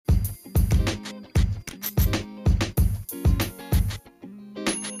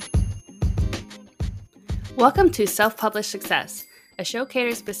Welcome to Self-Published Success, a show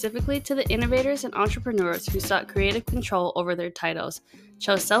catered specifically to the innovators and entrepreneurs who sought creative control over their titles,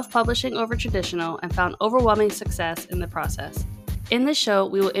 chose self-publishing over traditional, and found overwhelming success in the process. In this show,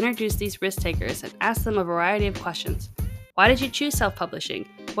 we will introduce these risk takers and ask them a variety of questions. Why did you choose self-publishing?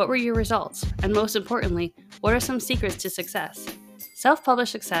 What were your results? And most importantly, what are some secrets to success?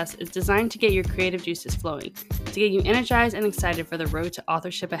 Self-published success is designed to get your creative juices flowing, to get you energized and excited for the road to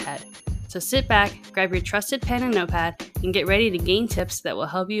authorship ahead. So sit back, grab your trusted pen and notepad, and get ready to gain tips that will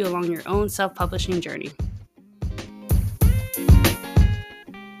help you along your own self-publishing journey.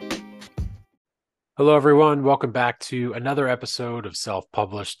 Hello, everyone. Welcome back to another episode of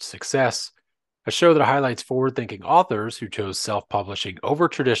Self-Published Success, a show that highlights forward-thinking authors who chose self-publishing over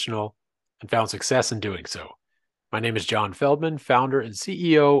traditional and found success in doing so. My name is John Feldman, founder and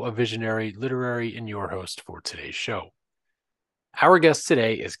CEO of Visionary Literary, and your host for today's show. Our guest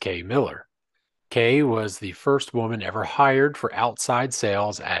today is Kay Miller. Kay was the first woman ever hired for outside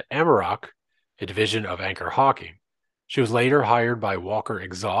sales at Amerock, a division of Anchor Hawking. She was later hired by Walker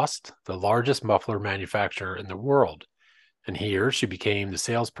Exhaust, the largest muffler manufacturer in the world. And here she became the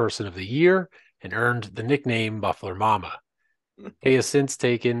salesperson of the year and earned the nickname Muffler Mama. Kay has since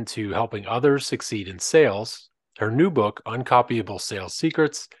taken to helping others succeed in sales. Her new book, Uncopyable Sales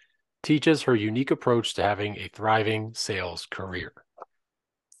Secrets, teaches her unique approach to having a thriving sales career.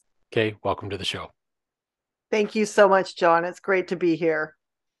 Kay, welcome to the show. Thank you so much, John. It's great to be here.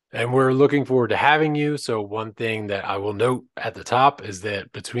 And we're looking forward to having you. So one thing that I will note at the top is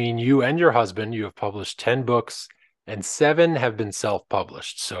that between you and your husband, you have published 10 books and 7 have been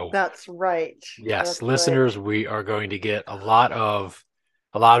self-published. So that's right. Yes, that's listeners, right. We are going to get a lot of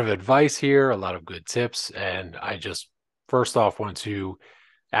advice here, a lot of good tips. And I just first off want to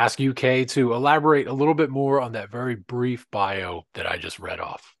ask you, Kay, to elaborate a little bit more on that very brief bio that I just read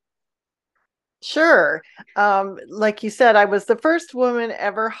off. Sure. Like you said, I was the first woman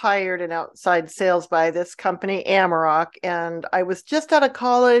ever hired in outside sales by this company, Amerock, and I was just out of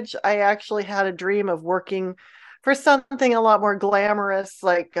college. I actually had a dream of working for something a lot more glamorous,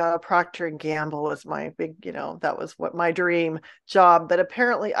 like Procter and Gamble was my big, that was what my dream job. But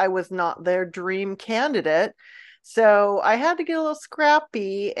apparently, I was not their dream candidate. So I had to get a little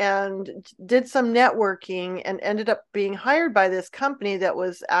scrappy and did some networking and ended up being hired by this company that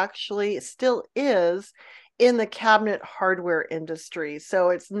was actually still is in the cabinet hardware industry. So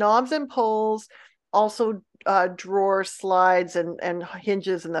it's knobs and pulls, also drawer slides and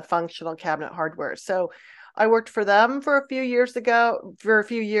hinges in the functional cabinet hardware. So I worked for them for a few years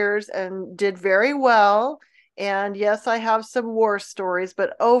and did very well. And yes, I have some war stories,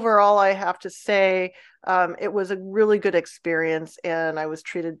 but overall, I have to say it was a really good experience, and I was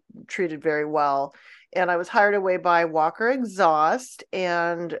treated very well. And I was hired away by Walker Exhaust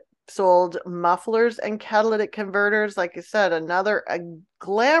and sold mufflers and catalytic converters. Like I said, a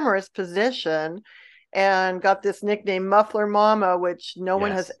glamorous position, and got this nickname Muffler Mama, which no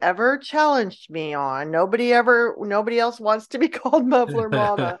one has ever challenged me on. Nobody else wants to be called Muffler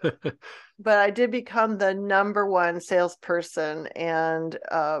Mama. But I did become the number one salesperson. And,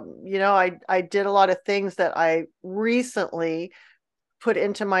 I did a lot of things that I recently put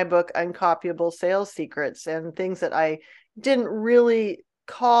into my book, Uncopyable Sales Secrets, and things that I didn't really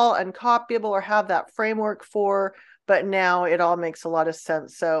call uncopyable or have that framework for, but now it all makes a lot of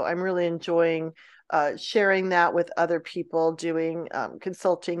sense. So I'm really enjoying sharing that with other people, doing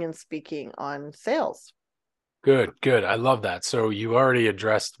consulting and speaking on sales. Good. I love that. So you already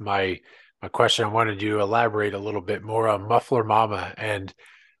addressed my question. I wanted you to elaborate a little bit more on Muffler Mama and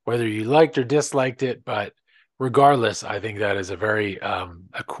whether you liked or disliked it. But regardless, I think that is a very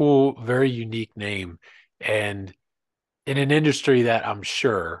a cool, very unique name. And in an industry that I'm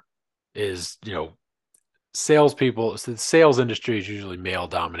sure is, salespeople, the sales industry is usually male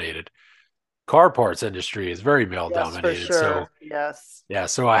dominated. Car parts industry is very male dominated. Yes, for sure.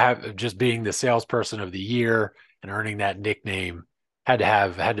 So I have just being the salesperson of the year and earning that nickname had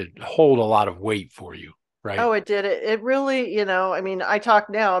to hold a lot of weight for you, right? Oh, it did. It really, I talk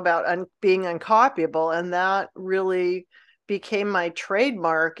now about being uncopyable, and that really became my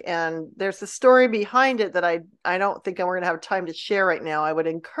trademark. And there's a story behind it that I don't think we're going to have time to share right now. I would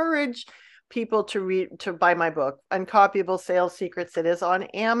encourage people to buy my book, Uncopyable Sales Secrets. It is on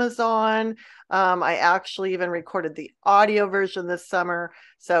Amazon. I actually even recorded the audio version this summer.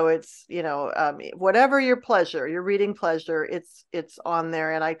 So it's, whatever your reading pleasure, it's on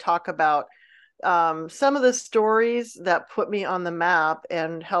there. And I talk about some of the stories that put me on the map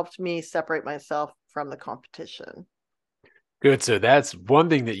and helped me separate myself from the competition. Good. So that's one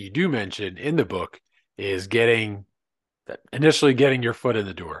thing that you do mention in the book is initially getting your foot in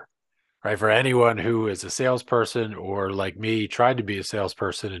the door. right? For anyone who is a salesperson or like me, tried to be a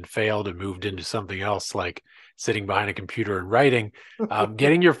salesperson and failed and moved into something else, like sitting behind a computer and writing,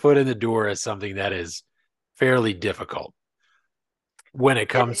 getting your foot in the door is something that is fairly difficult when it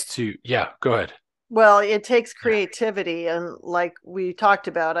comes to, yeah, go ahead. Well, it takes Yeah. creativity. And like we talked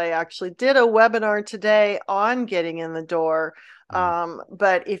about, I actually did a webinar today on getting in the door.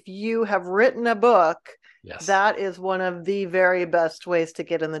 But if you have written a book, Yes. that is one of the very best ways to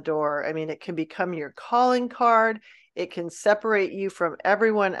get in the door. I mean, it can become your calling card. It can separate you from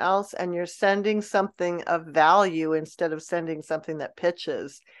everyone else, and you're sending something of value instead of sending something that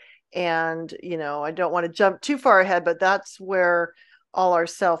pitches. And, I don't want to jump too far ahead, but that's where all our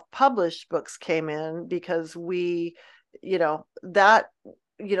self-published books came in, because we, the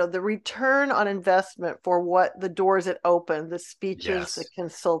return on investment for what the doors it opened, the speeches, the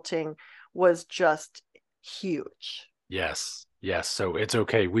consulting, was just huge. Yes. Yes. So it's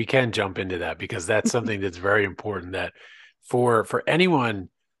okay. We can jump into that because that's something that's very important, that for anyone,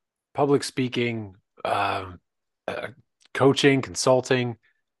 public speaking, uh, coaching, consulting,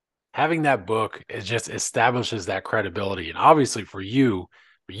 having that book, it just establishes that credibility. And obviously for you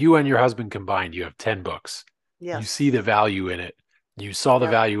and your husband combined, you have 10 books. Yes. You see the value in it. You saw the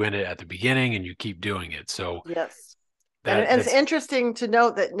Yep. value in it at the beginning, and you keep doing it. So yes. And it's interesting to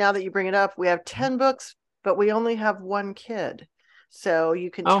note that now that you bring it up, we have 10 books, but we only have one kid. So you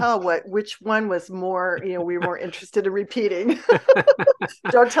can tell which one was more, we were more interested in repeating.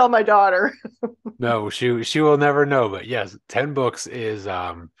 Don't tell my daughter. No, she will never know. But yes, 10 books is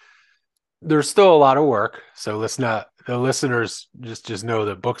there's still a lot of work. So let's not, the listeners just know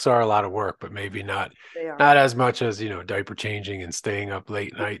that books are a lot of work, but maybe not as much as, diaper changing and staying up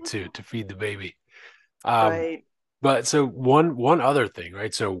late night to feed the baby. Right. But so one other thing,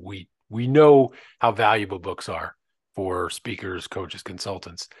 right? So we know how valuable books are for speakers, coaches,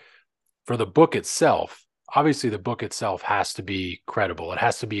 consultants. For the book itself, obviously the book itself has to be credible. It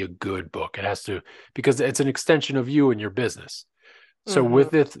has to be a good book. It has to, because it's an extension of you and your business. So with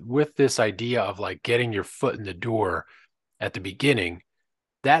this idea of like getting your foot in the door at the beginning,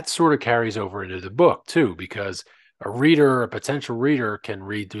 that sort of carries over into the book too, because a potential reader can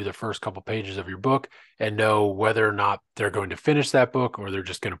read through the first couple pages of your book and know whether or not they're going to finish that book or they're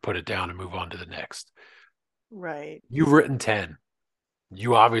just going to put it down and move on to the next. Right. You've written 10.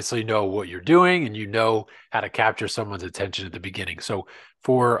 You obviously know what you're doing and you know how to capture someone's attention at the beginning. So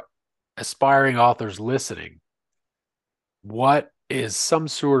for aspiring authors listening, what is some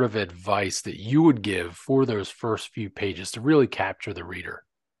sort of advice that you would give for those first few pages to really capture the reader?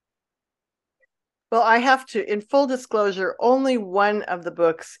 Well, I have to, in full disclosure, only one of the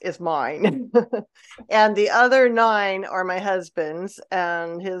books is mine. And the other 9 are my husband's.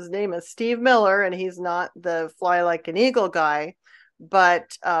 And his name is Steve Miller, and he's not the fly like an eagle guy,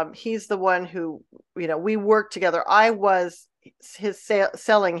 but he's the one who, we worked together. I was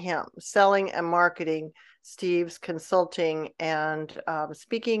selling and marketing Steve's consulting and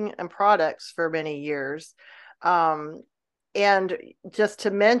speaking and products for many years. And just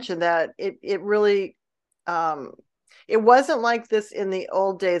to mention that it really, it wasn't like this in the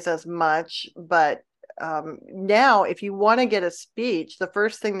old days as much, but now if you want to get a speech, the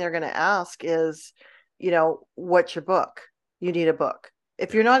first thing they're going to ask is, what's your book? You need a book.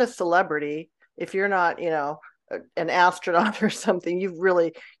 If you're not a celebrity, if you're not, an astronaut or something,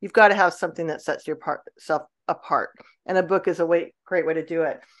 you've got to have something that sets yourself apart. And a book is a great way to do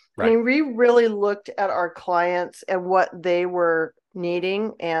it. Right. I mean, we really looked at our clients and what they were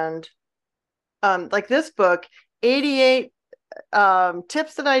needing. And like this book, 88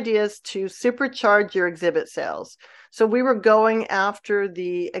 tips and ideas to supercharge your exhibit sales. So we were going after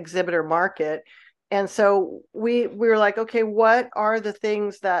the exhibitor market. And so we were like, okay, what are the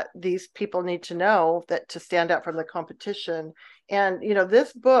things that these people need to know to stand out from the competition? And,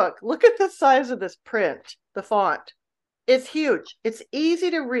 this book, look at the size of this print, the font. It's huge. It's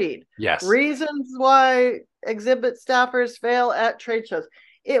easy to read. Yes. Reasons why exhibit staffers fail at trade shows.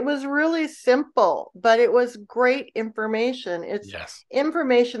 It was really simple, but it was great information. It's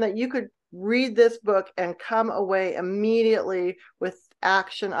information that you could read this book and come away immediately with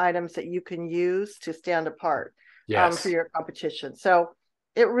action items that you can use to stand apart for your competition. So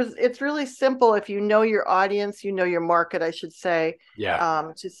it's really simple if you know your audience, you know your market, I should say,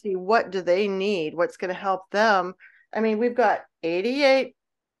 to see what do they need, what's going to help them. I mean, we've got 88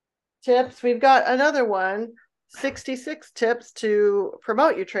 tips. We've got another one, 66 tips to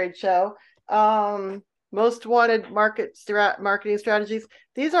promote your trade show. Most wanted marketing strategies.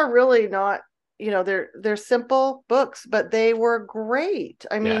 These are really not, they're simple books, but they were great.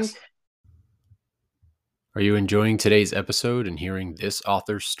 I mean, are you enjoying today's episode and hearing this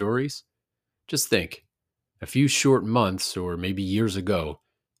author's stories? Just think, a few short months or maybe years ago,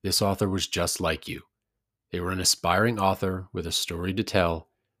 this author was just like you. They were an aspiring author with a story to tell,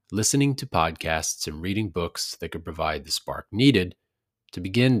 listening to podcasts and reading books that could provide the spark needed to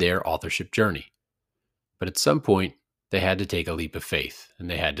begin their authorship journey. But at some point, they had to take a leap of faith and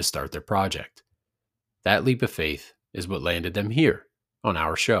they had to start their project. That leap of faith is what landed them here on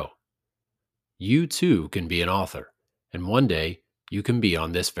our show. You too can be an author, and one day you can be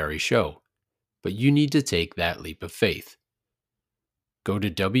on this very show, but you need to take that leap of faith. Go to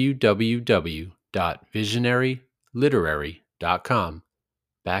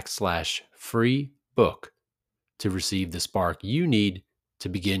www.visionaryliterary.com/free book to receive the spark you need to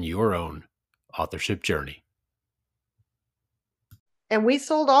begin your own authorship journey. And we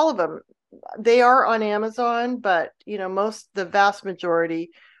sold all of them. They are on Amazon, but the vast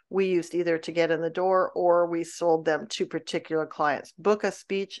majority we used either to get in the door or we sold them to particular clients. Book a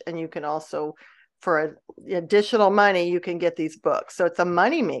speech, and you can also, for additional money, you can get these books. So it's a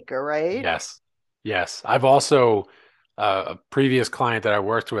money maker, right? Yes. I've also, a previous client that I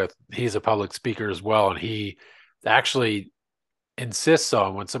worked with, he's a public speaker as well. And he actually insists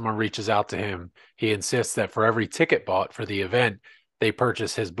on, when someone reaches out to him, he insists that for every ticket bought for the event, they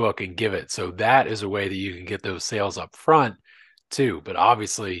purchase his book and give it. So that is a way that you can get those sales up front too. But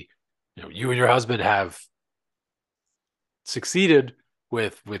obviously, you and your husband have succeeded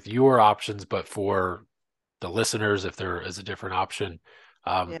with your options, but for the listeners, if there is a different option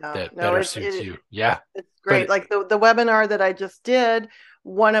that better suits you. Yeah. It's great. Like the webinar that I just did,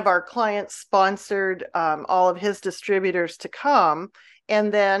 one of our clients sponsored all of his distributors to come.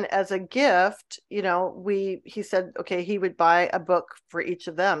 And then as a gift, he said, okay, he would buy a book for each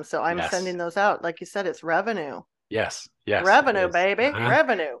of them. So I'm sending those out. Like you said, it's revenue. Yes. Revenue, baby.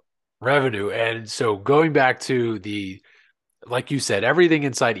 Revenue. And so going back to like you said, everything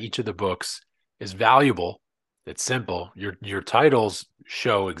inside each of the books is valuable. It's simple. Your titles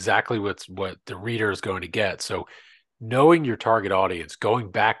show exactly what the reader is going to get. So knowing your target audience,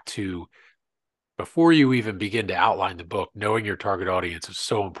 going back to before you even begin to outline the book, knowing your target audience is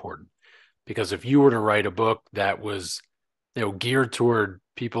so important. Because if you were to write a book that was, geared toward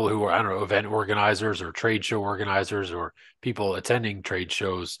people who are, I don't know, event organizers or trade show organizers or people attending trade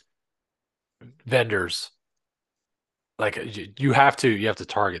shows, vendors, like you have to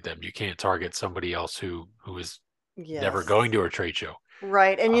target them. You can't target somebody else who is never going to a trade show.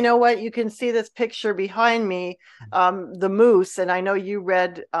 Right. And you know what? You can see this picture behind me, the moose. And I know you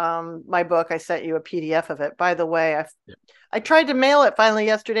read my book. I sent you a PDF of it. By the way, I tried to mail it finally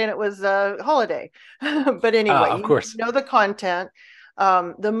yesterday and it was a holiday. But anyway, of course. You know the content.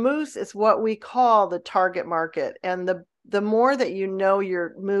 The moose is what we call the target market. And the more that you know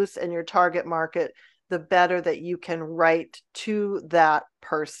your moose and your target market, the better that you can write to that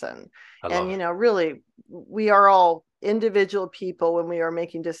person. And, really, we are all individual people when we are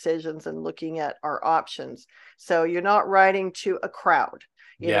making decisions and looking at our options. So you're not writing to a crowd.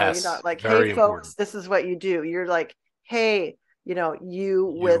 You're not like, hey, folks, this is what you do. You're like, hey,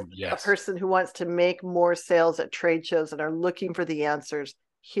 with a person who wants to make more sales at trade shows and are looking for the answers.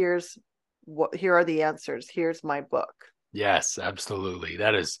 Here are the answers. Here's my book. Yes, absolutely.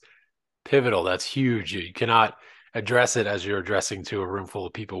 That is pivotal. That's huge. You cannot address it as you're addressing to a room full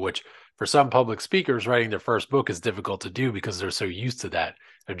of people, which for some public speakers, writing their first book is difficult to do because they're so used to that,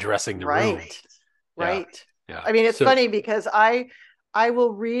 addressing the room. Right. Yeah. I mean, it's funny because I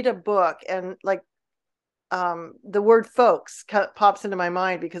will read a book and like the word folks pops into my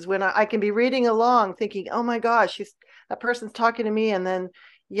mind because when I can be reading along thinking, oh my gosh, that person's talking to me. And then,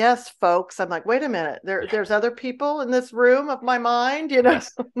 yes, folks, I'm like, wait a minute, there's other people in this room of my mind,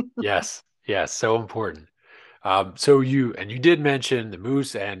 Yes. So important. So you did mention the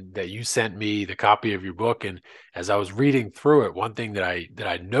moose and that you sent me the copy of your book. And as I was reading through it, one thing that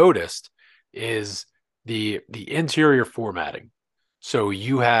I noticed is the interior formatting. So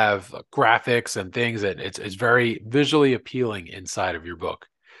you have graphics and things that it's very visually appealing inside of your book.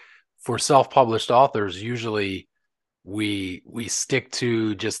 For self-published authors, usually we stick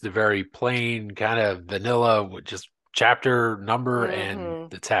to just the very plain kind of vanilla, just chapter number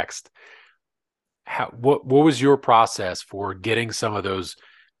and the text. What was your process for getting some of those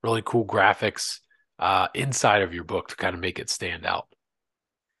really cool graphics inside of your book to kind of make it stand out?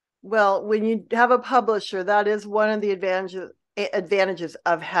 Well, when you have a publisher, that is one of the advantages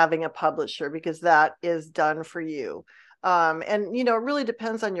of having a publisher because that is done for you. And it really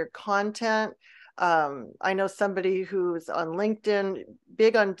depends on your content. I know somebody who's on LinkedIn,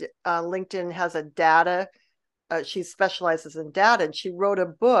 big on LinkedIn, has a data. She specializes in data, and she wrote a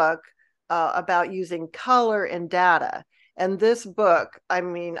book about using color and data. And this book, I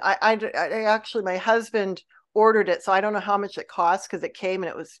mean, I actually, my husband ordered it, so I don't know how much it cost because it came and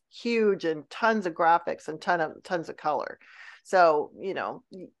it was huge and tons of graphics and tons of color. So, you know,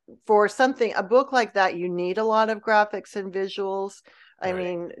 for something, a book like that, you need a lot of graphics and visuals. I Right.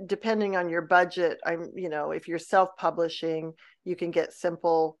 mean, depending on your budget, you know, if you're self-publishing, you can get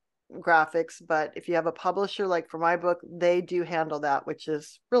simple graphics, but if you have a publisher, like for my book, they do handle that, which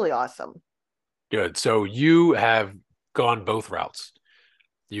is really awesome. Good. So you have gone both routes.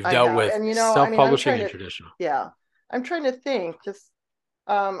 You've I dealt have. with And you know, I mean, self-publishing and traditional. yeah, I'm trying to think. Just,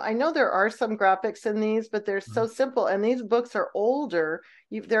 I know there are some graphics in these, but they're so Mhm. simple. And these books are older.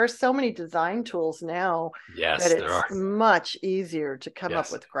 There are so many design tools now that Yes, there it's are. much easier to come up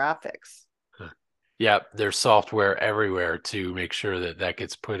Yes. with graphics. Huh. Yeah, there's software everywhere to make sure that that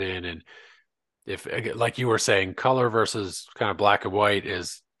gets put in. And if, like you were saying, color versus kind of black and white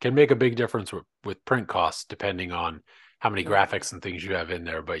is can make a big difference with print costs depending on how many Mhm. graphics and things you have in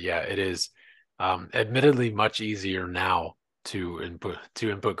there. But yeah, it is admittedly much easier now to input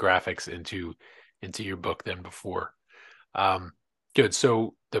graphics into your book than before. Um, good.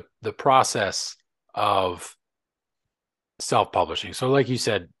 So the process of self-publishing. So like you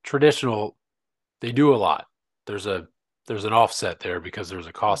said, traditional, they do a lot. There's a there's an offset there because there's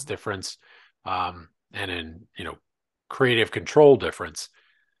a cost difference, and an creative control difference.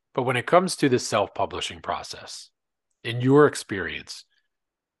 But when it comes to the self-publishing process, in your experience,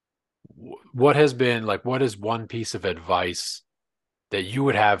 what has been like what is one piece of advice that you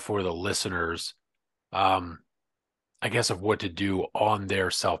would have for the listeners, um, I guess, of what to do on their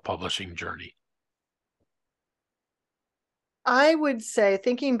self-publishing journey? I would say,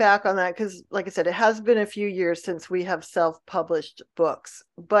 thinking back on that, because like I said, it has been a few years since we have self-published books.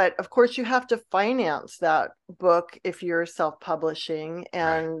 But of course, you have to finance that book if you're self-publishing.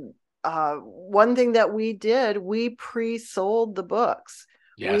 Right. And one thing that we did, we pre-sold the books.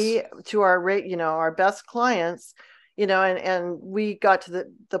 Yes. We to our rate, you know, our best clients, you know, and we got to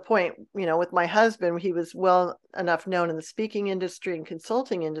the point, you know, with my husband, he was well enough known in the speaking industry and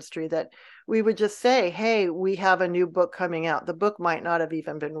consulting industry that we would just say, hey, we have a new book coming out. The book might not have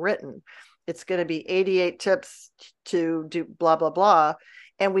even been written. It's going to be 88 tips to do blah, blah, blah.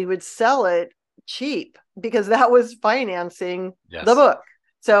 And we would sell it cheap because that was financing the Yes. book.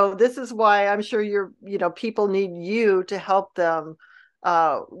 So this is why I'm sure people need you to help them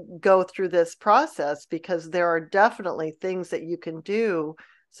uh, go through this process, because there are definitely things that you can do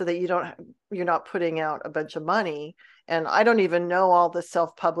so that you're not putting out a bunch of money. And I don't even know all the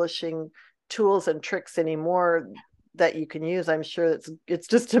self-publishing tools and tricks anymore that you can use. I'm sure it's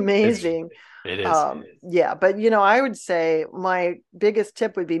just It's amazing. it is. Yeah, but I would say my biggest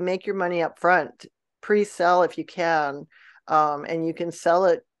tip would be make your money up front, pre-sell if you can, and you can sell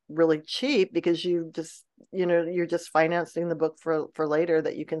it really cheap because you're just financing the book for later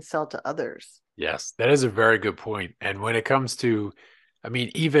that you can sell to others. Yes, that is a very good point. And when it comes to, I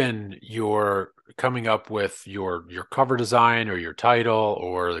mean, even your coming up with your cover design or your title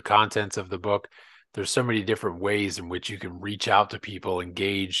or the contents of the book, there's so many different ways in which you can reach out to people,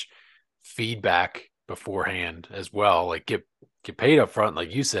 engage feedback beforehand as well. Like get paid up front,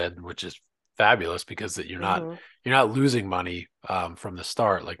 like you said, which is fabulous because that Mm-hmm. you're not losing money from the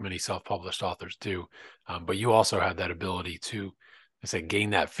start like many self-published authors do. But you also have that ability to, I said,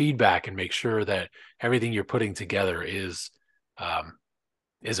 gain that feedback and make sure that everything you're putting together um,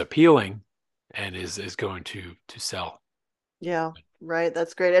 is appealing and is going to sell. Yeah, right.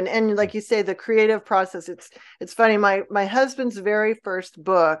 That's great. And like you say, the creative process, it's funny. My husband's very first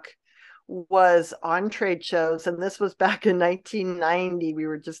book was on trade shows, and this was back in 1990. We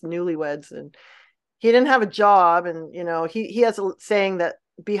were just newlyweds, and he didn't have a job. And he has a saying that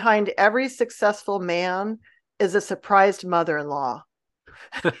behind every successful man is a surprised mother-in-law.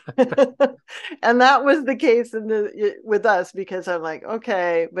 And that was the case with us, because I'm like,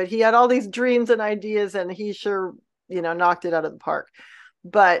 okay, but he had all these dreams and ideas, and he sure knocked it out of the park.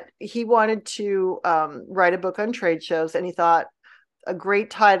 But he wanted to write a book on trade shows, and he thought a great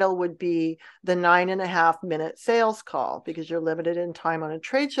title would be The 9.5 Minute Sales Call, because you're limited in time on a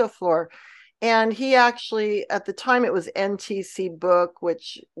trade show floor. And he actually, at the time, it was NTC Books,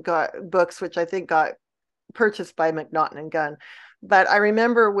 which I think got purchased by McNaughton and Gunn. But I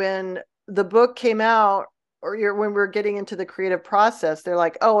remember when the book came out, or when we were getting into the creative process, they're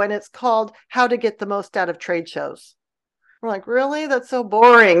like, oh, and it's called How to Get the Most Out of Trade Shows. We're like, really? That's so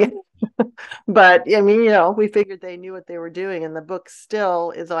boring. But I mean, we figured they knew what they were doing, and the book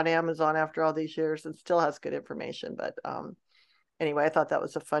still is on Amazon after all these years and still has good information. But anyway, I thought that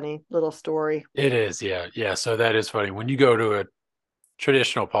was a funny little story. It is, yeah, yeah. So that is funny. When you go to a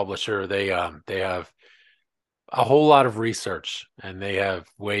traditional publisher, they have a whole lot of research, and they have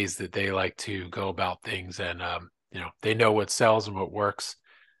ways that they like to go about things, and they know what sells and what works.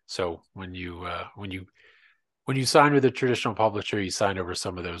 So when you sign with a traditional publisher, you sign over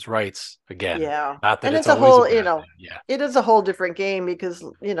some of those rights. Again, Yeah. not that And it's it's a always whole, a bad thing. Yeah. it is a whole different game because,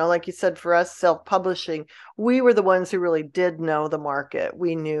 like you said, for us self-publishing, we were the ones who really did know the market.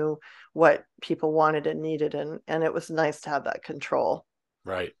 We knew what people wanted and needed, and it was nice to have that control.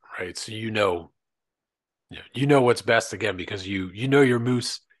 Right. So you know what's best, again, because you know your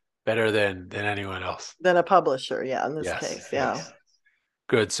moose better than anyone else. Than a publisher, yeah, in this Yes. case. Yeah. Yes.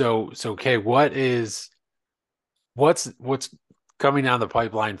 Good. So Kay, what's coming down the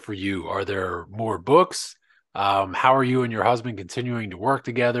pipeline for you? Are there more books? How are you and your husband continuing to work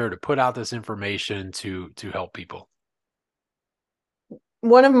together to put out this information to help people?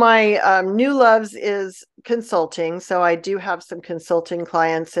 One of my new loves is consulting. So I do have some consulting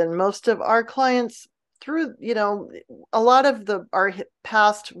clients, and most of our clients through, a lot of our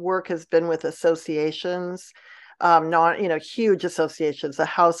past work has been with associations, not, huge associations, the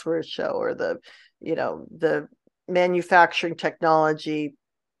Housewares Show or the Manufacturing Technology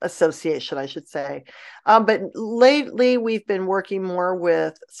Association, I should say. But lately we've been working more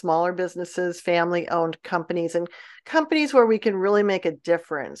with smaller businesses, family-owned companies, and companies where we can really make a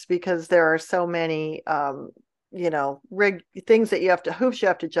difference, because there are so many things that hoops you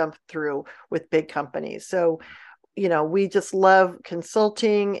have to jump through with big companies. So, we just love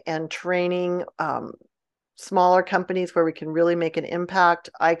consulting and training smaller companies where we can really make an impact.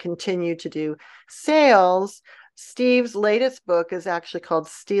 I continue to do sales. Steve's latest book is actually called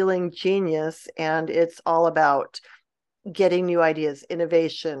Stealing Genius, and it's all about getting new ideas,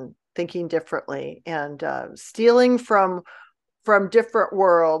 innovation, thinking differently, and stealing from different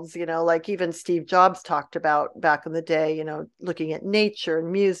worlds, like even Steve Jobs talked about back in the day, looking at nature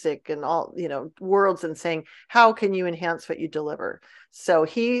and music and all, worlds, and saying, how can you enhance what you deliver? So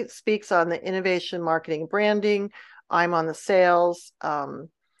he speaks on the innovation, marketing, branding. I'm on the sales.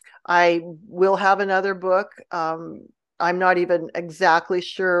 I will have another book. I'm not even exactly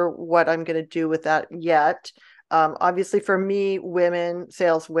sure what I'm going to do with that yet. Obviously, for me,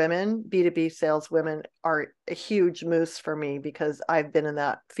 B2B saleswomen are a huge moose for me because I've been in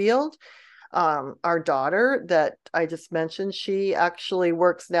that field. Our daughter that I just mentioned, she actually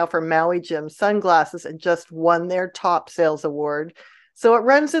works now for Maui Jim Sunglasses and just won their top sales award. So it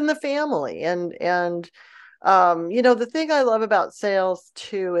runs in the family. And the thing I love about sales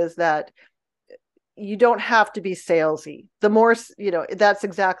too is that you don't have to be salesy. The more, that's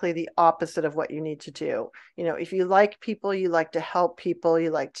exactly the opposite of what you need to do. If you like people, you like to help people, you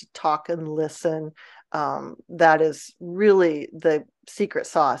like to talk and listen. That is really the secret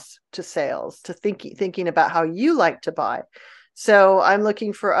sauce to sales, to thinking about how you like to buy. So I'm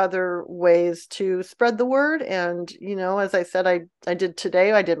looking for other ways to spread the word. And, as I said, I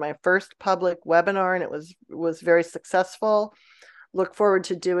did my first public webinar, and it was very successful. Look forward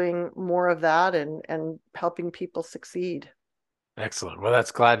to doing more of that and helping people succeed. Excellent. Well,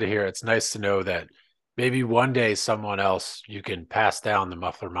 that's glad to hear. It's nice to know that maybe one day someone else, you can pass down the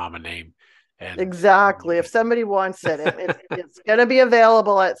Muffler Mama name. And exactly. If somebody wants it's going to be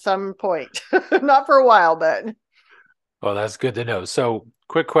available at some point. Not for a while, but. Well, that's good to know. So,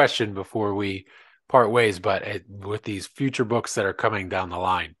 quick question before we part ways, but with these future books that are coming down the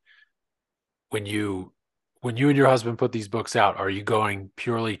line, when you and your husband put these books out, are you going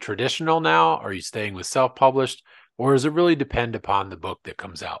purely traditional now? Are you staying with self-published, or does it really depend upon the book that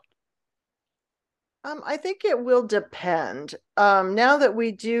comes out? I think it will depend. Now that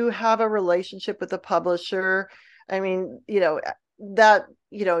we do have a relationship with the publisher, I mean,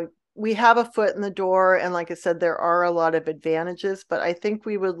 we have a foot in the door, and like I said, there are a lot of advantages, but I think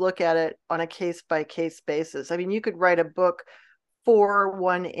we would look at it on a case-by-case basis. I mean, you could write a book for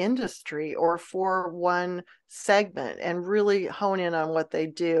one industry or for one segment and really hone in on what they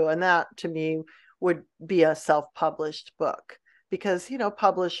do. And that to me would be a self-published book, because,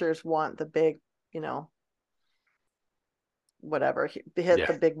 publishers want the big, whatever, hit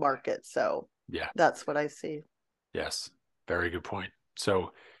the big market. So yeah, that's what I see. Yes. Very good point.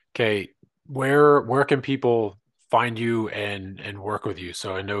 So, Kay, where can people find you and work with you?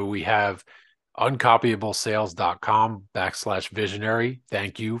 So I know we have uncopyablesales.com/visionary.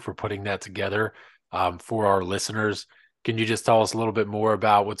 Thank you for putting that together for our listeners. Can you just tell us a little bit more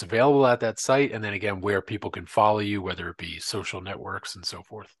about what's available at that site, and then again, where people can follow you, whether it be social networks and so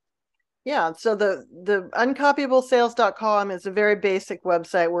forth? Yeah, so the uncopyablesales.com is a very basic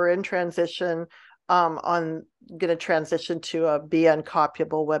website. We're in transition. On going to transition to a Be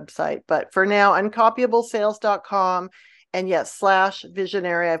Uncopyable website, but for now, uncopyablesales.com. And yes,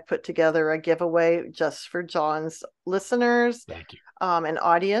 /visionary, I've put together a giveaway just for John's listeners. Thank you. And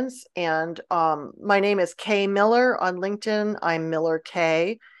audience. And my name is Kay Miller on LinkedIn. I'm Miller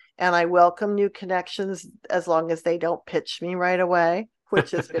Kay, and I welcome new connections as long as they don't pitch me right away,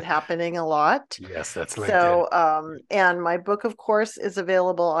 which has been happening a lot. Yes, that's LinkedIn. So, and my book, of course, is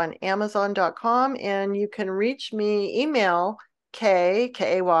available on Amazon.com, and you can reach me, email Kay,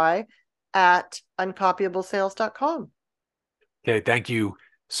 at uncopyablesales.com. Okay, thank you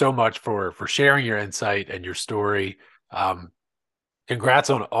so much for sharing your insight and your story. Congrats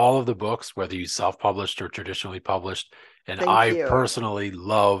on all of the books, whether you self-published or traditionally published. And Thank you. Personally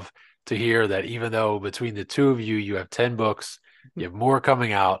love to hear that even though between the two of you, you have 10 books, you have more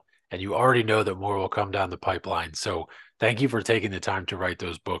coming out, and you already know that more will come down the pipeline. So thank you for taking the time to write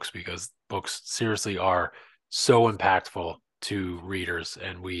those books, because books seriously are so impactful to readers,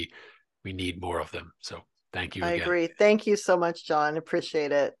 and we need more of them. So thank you again. I agree. Thank you so much, John.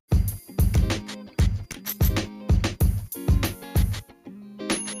 Appreciate it.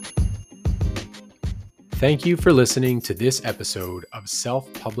 Thank you for listening to this episode of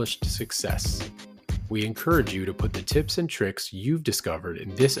Self-Published Success. We encourage you to put the tips and tricks you've discovered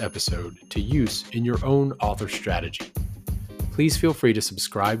in this episode to use in your own author strategy. Please feel free to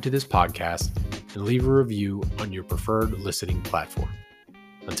subscribe to this podcast and leave a review on your preferred listening platform.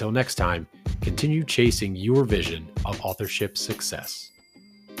 Until next time, continue chasing your vision of authorship success.